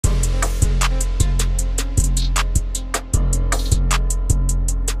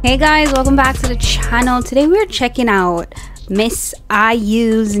Hey guys, welcome back to the channel. Today we're checking out Miss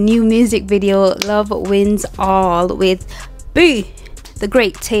IU's new music video, Love Wins All, with B, the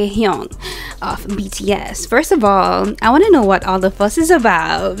great Taehyung of BTS. First of all, I want to know what all the fuss is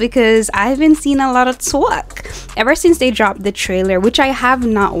about because I've been seeing a lot of talk ever since they dropped the trailer, which I have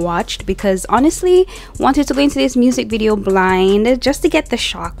not watched because honestly wanted to go into this music video blind just to get the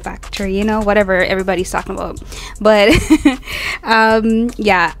shock factor, you know, whatever everybody's talking about. But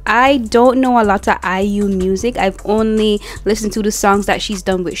yeah, I don't know a lot of IU music. I've only listened to the songs that she's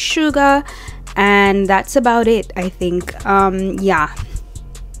done with Suga, and that's about it, I think. Yeah,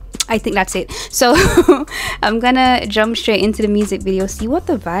 I think that's it. So I'm gonna jump straight into the music video, see what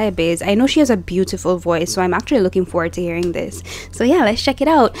the vibe is. I know she has a beautiful voice, so I'm actually looking forward to hearing this. So yeah, let's check it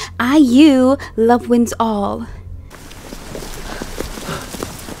out. IU, Love Wins All.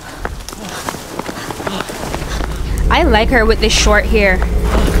 I like her with this short hair.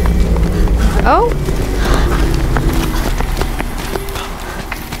 Oh,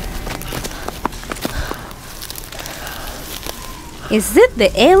 is it the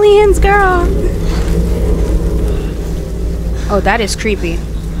aliens, girl? Oh, that is creepy.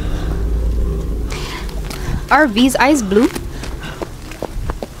 Are V's eyes blue?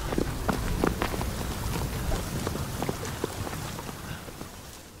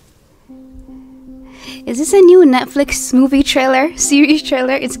 Is this a new Netflix movie trailer? Series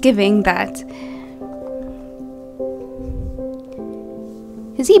trailer? It's giving that.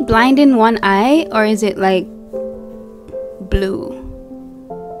 Is he blind in one eye, or is it like blue?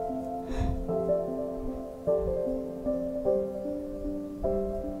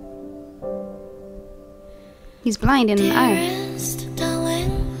 He's blind in an eye.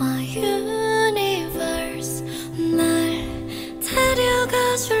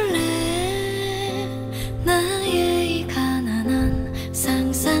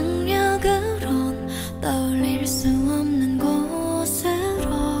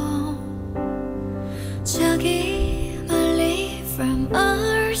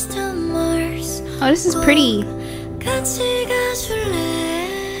 Oh, this is pretty.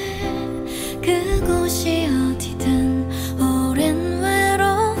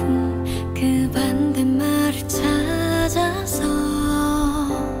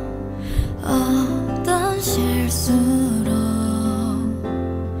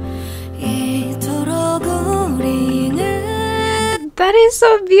 That is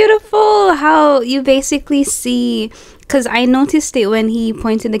so beautiful how you basically see, because I noticed it when he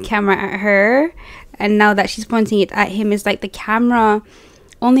pointed the camera at her, and now that she's pointing it at him, it's like the camera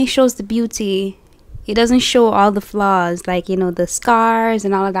only shows the beauty. It doesn't show all the flaws, like, you know, the scars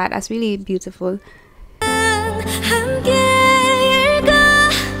and all of that. That's really beautiful.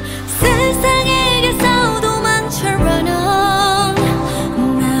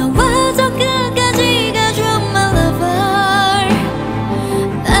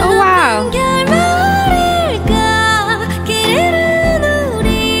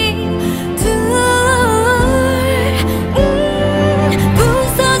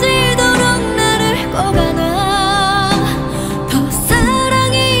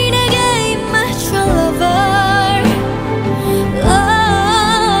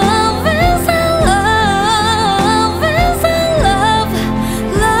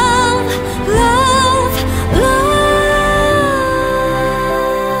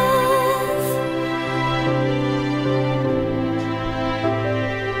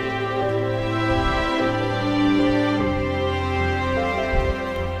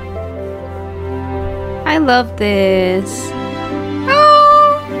 I love this.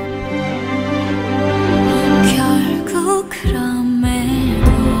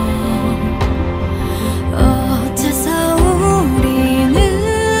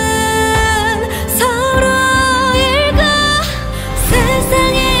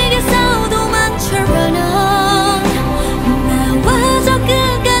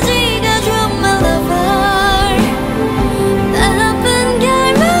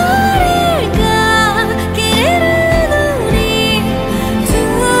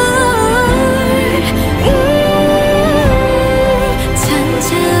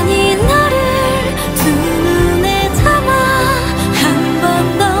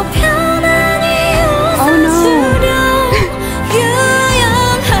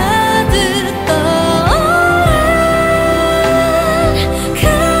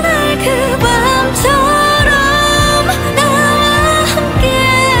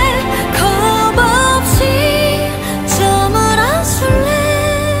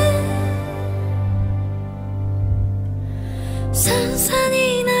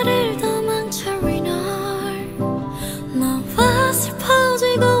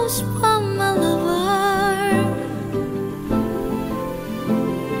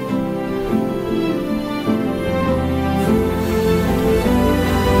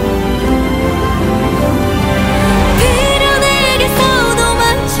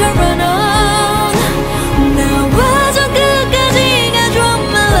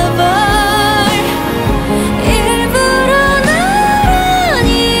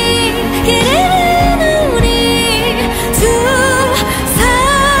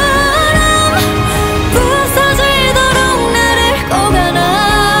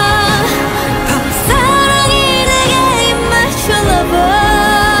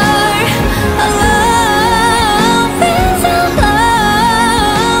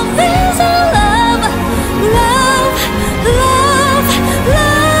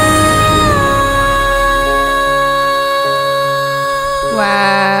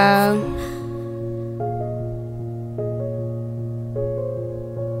 Yeah.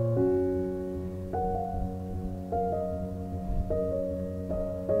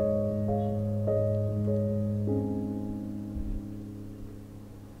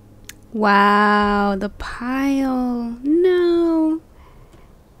 Wow, the pile. No.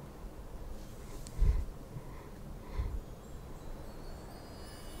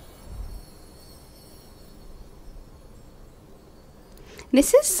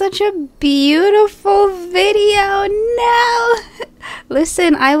 This is such a beautiful video. No.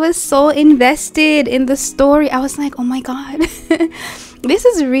 Listen, I was so invested in the story. I was like, oh my god. This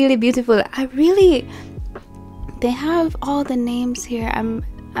is really beautiful. They have all the names here. I'm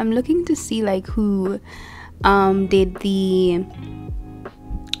looking to see like who did the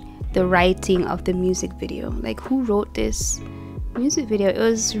writing of the music video, like who wrote this music video. It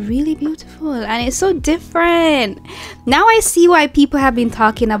was really beautiful and it's so different. Now I see why people have been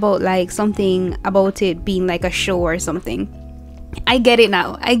talking about like something about it being like a show or something. I get it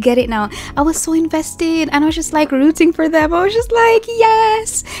now. I was so invested and I was just like rooting for them. I was just like,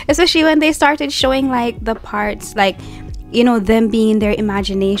 yes, especially when they started showing like the parts, like, you know, them being in their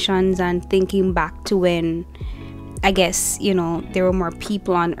imaginations and thinking back to when, I guess, you know, there were more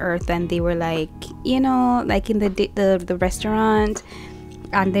people on earth and they were like, you know, like in the restaurant,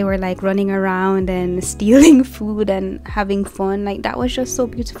 and they were like running around and stealing food and having fun. Like that was just so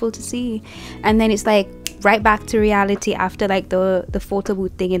beautiful to see. And then it's like right back to reality after like the photo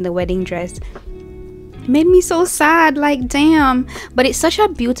booth thing in the wedding dress. It made me so sad, like damn. But it's such a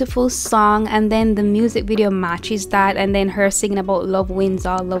beautiful song, and then the music video matches that, and then her singing about love wins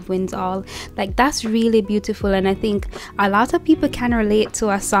all, love wins all. Like that's really beautiful, and I think a lot of people can relate to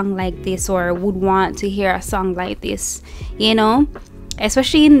a song like this or would want to hear a song like this, you know,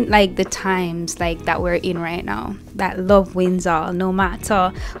 especially in like the times like that we're in right now, that love wins all, no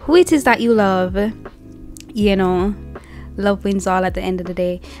matter who it is that you love, you know, love wins all at the end of the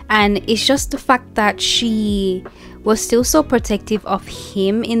day. And it's just the fact that she was still so protective of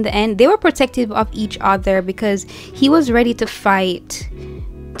him in the end. They were protective of each other because he was ready to fight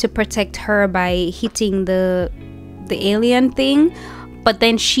to protect her by hitting the alien thing, but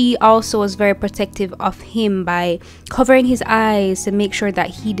then she also was very protective of him by covering his eyes to make sure that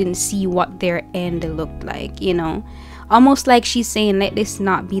he didn't see what their end looked like, you know, almost like she's saying, let this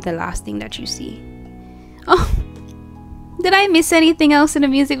not be the last thing that you see. Oh, did I miss anything else in the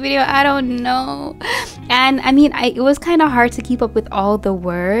music video? I don't know. And I mean, it was kind of hard to keep up with all the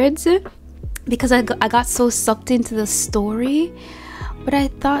words because I got so sucked into the story. But I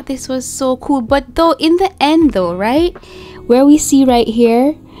thought this was so cool. But though, in the end though, right, where we see right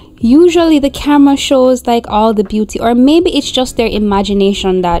here, usually the camera shows like all the beauty, or maybe it's just their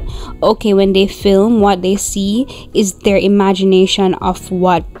imagination that, okay, when they film, what they see is their imagination of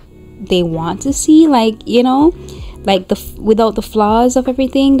what they want to see, like, you know, like without the flaws of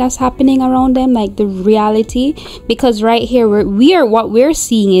everything that's happening around them, like the reality. Because right here what we're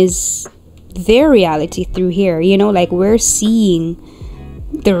seeing is their reality through here, you know, like we're seeing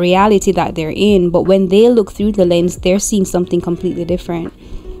the reality that they're in, but when they look through the lens, they're seeing something completely different.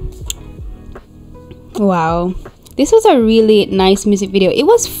 Wow, this was a really nice music video. It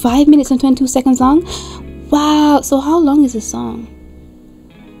was 5 minutes and 22 seconds long. Wow. So how long is the song?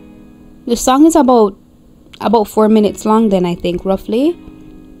 The song is about 4 minutes long then, I think, roughly.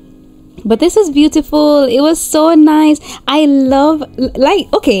 But this is beautiful. It was so nice. I love,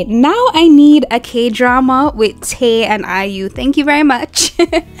 like, okay, now I need a K-drama with Tae and IU. Thank you very much.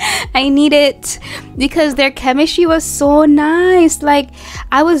 I need it because their chemistry was so nice. Like,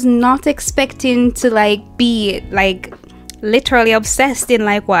 I was not expecting to like be like literally obsessed in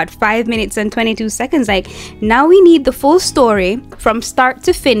like what, 5 minutes and 22 seconds. Like, now we need the full story from start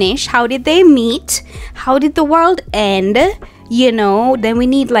to finish. How did they meet? How did the world end? You know, then we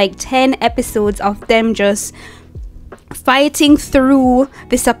need like 10 episodes of them just fighting through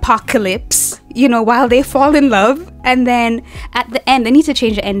this apocalypse, you know, while they fall in love. And then at the end, they need to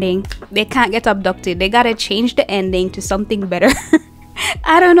change the ending. They can't get abducted. They gotta change the ending to something better.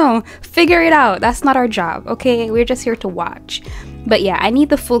 I don't know, figure it out. That's not our job, okay? We're just here to watch. But yeah, I need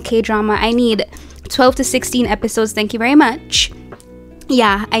the full K-drama. I need 12 to 16 episodes. Thank you very much.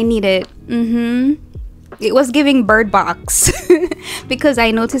 Yeah, I need it. It was giving Bird Box because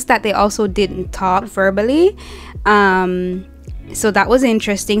I noticed that they also didn't talk verbally, so that was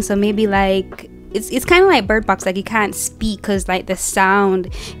interesting. So maybe like it's kind of like Bird Box, like you can't speak because like the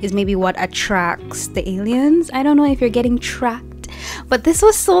sound is maybe what attracts the aliens. I don't know if you're getting tracked, but this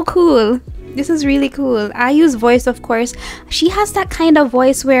was so cool. This is really cool. IU's voice, of course, she has that kind of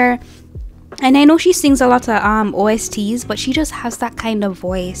voice where And I know she sings a lot of OSTs, but she just has that kind of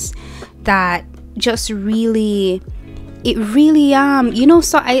voice that just really, it really you know,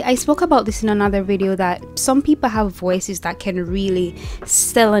 so I spoke about this in another video, that some people have voices that can really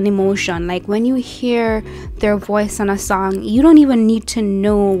sell an emotion. Like when you hear their voice on a song, you don't even need to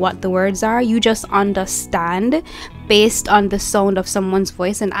know what the words are, you just understand based on the sound of someone's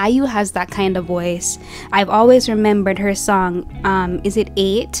voice. And IU has that kind of voice. I've always remembered her song, is it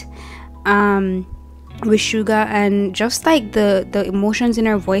 8, with Suga, and just like the emotions in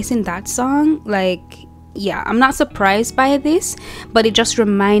her voice in that song, like, yeah, I'm not surprised by this, but it just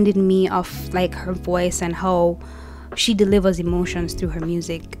reminded me of like her voice and how she delivers emotions through her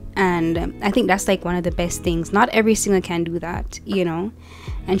music. And I think that's like one of the best things. Not every singer can do that, you know,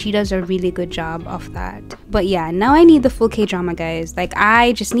 and she does a really good job of that. But yeah, now I need the full K-drama, guys. Like,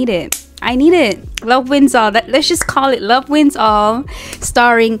 I just need it. I need it. Love Wins All. Let's just call it Love Wins All,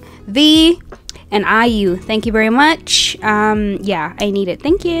 starring V and IU. Thank you very much. Yeah, I need it.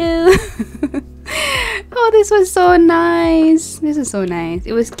 Thank you. Oh, this was so nice. This is so nice.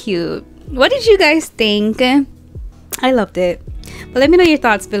 It was cute. What did you guys think? I loved it. But let me know your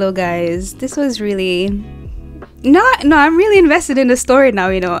thoughts below, guys. This was really no, I'm really invested in the story now,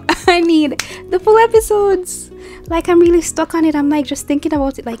 you know. I need the full episodes. Like, I'm really stuck on it. I'm like just thinking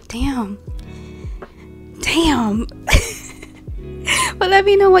about it, like, damn. But let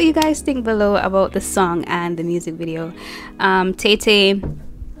me know what you guys think below about the song and the music video. Tay,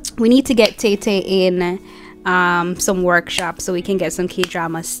 we need to get Tay in some workshops so we can get some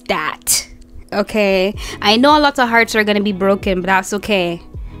K-drama stat. Okay, I know a lot of hearts are gonna be broken, but that's okay.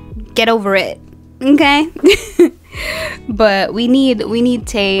 Get over it, okay? But we need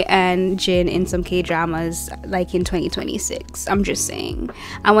Tay and Jin in some K-dramas like in 2026. I'm just saying,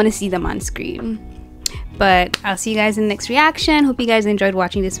 I want to see them on screen. But I'll see you guys in the next reaction. Hope you guys enjoyed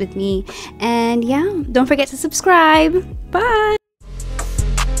watching this with me, and yeah, don't forget to subscribe. Bye.